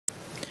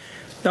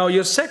Now,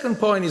 your second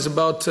point is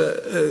about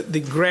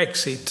the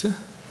Grexit,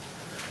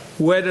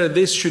 whether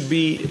this should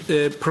be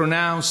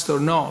pronounced or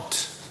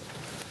not.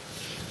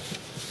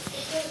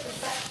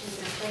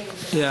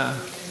 Yeah.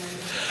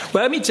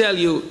 Well, let me tell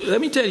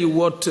you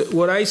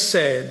what I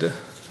said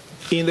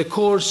in the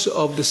course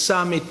of the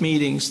summit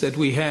meetings that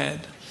we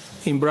had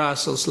in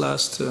Brussels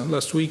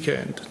last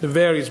weekend, the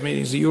various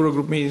meetings, the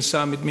Eurogroup meetings,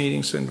 summit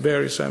meetings, and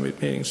various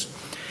summit meetings.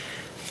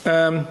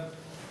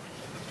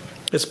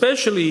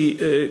 Especially,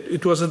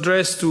 it was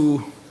addressed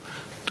to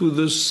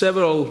the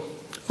several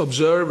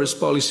observers,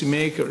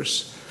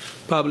 policymakers,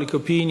 public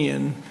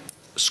opinion,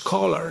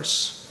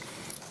 scholars,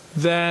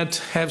 that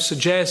have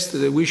suggested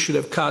that we should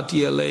have cut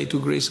ELA to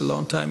Greece a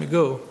long time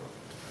ago.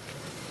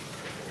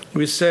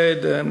 I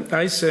said,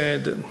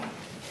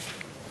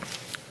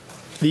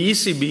 the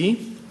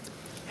ECB,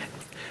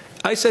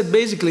 I said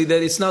basically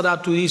that it's not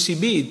up to the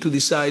ECB to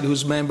decide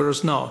who's member or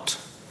not.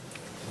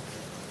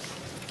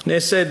 They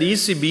said the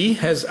ECB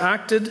has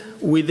acted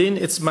within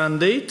its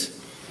mandate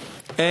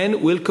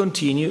and will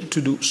continue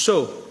to do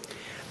so.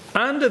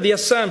 Under the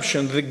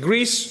assumption that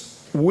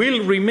Greece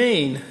will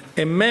remain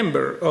a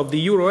member of the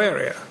euro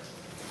area,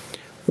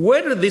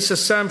 whether this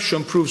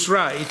assumption proves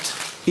right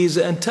is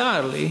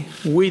entirely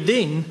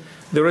within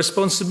the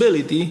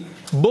responsibility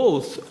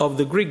both of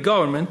the Greek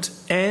government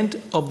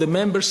and of the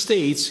member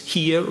states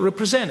here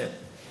represented.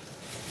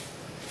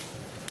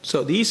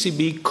 So the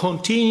ECB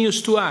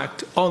continues to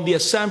act on the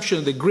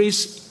assumption that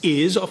Greece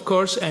is, of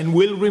course, and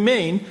will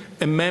remain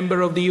a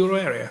member of the euro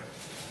area.